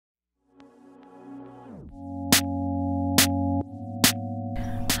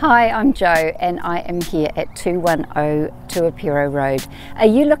Hi, I'm Jo and I am here at 210 Tuapiro Road. Are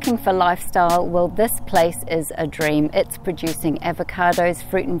you looking for lifestyle? Well, this place is a dream. It's producing avocados,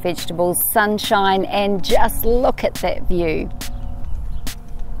 fruit and vegetables, sunshine, and just look at that view.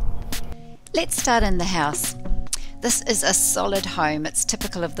 Let's start in the house. This is a solid home. It's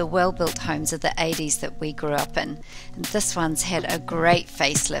typical of the well-built homes of the 80s that we grew up in. And this one's had a great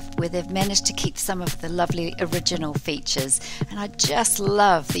facelift where they've managed to keep some of the lovely original features. And I just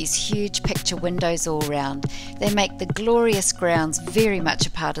love these huge picture windows all round. They make the glorious grounds very much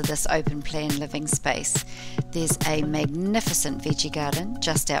a part of this open plan living space. There's a magnificent veggie garden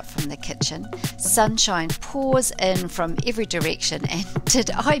just out from the kitchen. Sunshine pours in from every direction. And did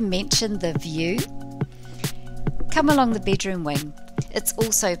I mention the view? Come along the bedroom wing. It's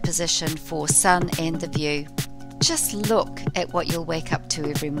also positioned for sun and the view. Just look at what you'll wake up to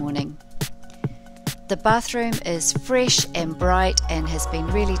every morning. The bathroom is fresh and bright and has been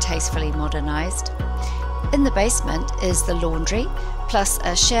really tastefully modernised. In the basement is the laundry, plus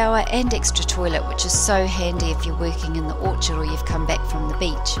a shower and extra toilet, which is so handy if you're working in the orchard or you've come back from the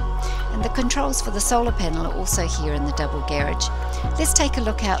beach. And the controls for the solar panel are also here in the double garage. Let's take a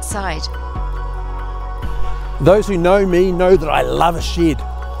look outside. Those who know me know that I love a shed.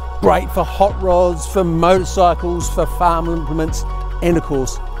 Great for hot rods, for motorcycles, for farm implements, and of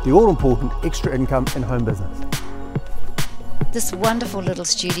course, the all-important extra income in home business. This wonderful little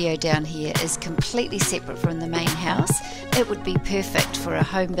studio down here is completely separate from the main house. It would be perfect for a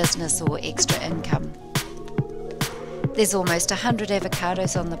home business or extra income. There's almost 100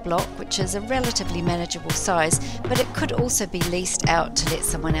 avocados on the block, which is a relatively manageable size, but it could also be leased out to let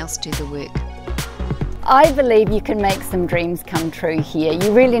someone else do the work. I believe you can make some dreams come true here.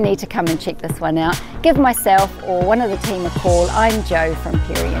 You really need to come and check this one out. Give myself or one of the team a call. I'm Jo from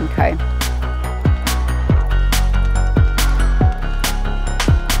Perry&Co.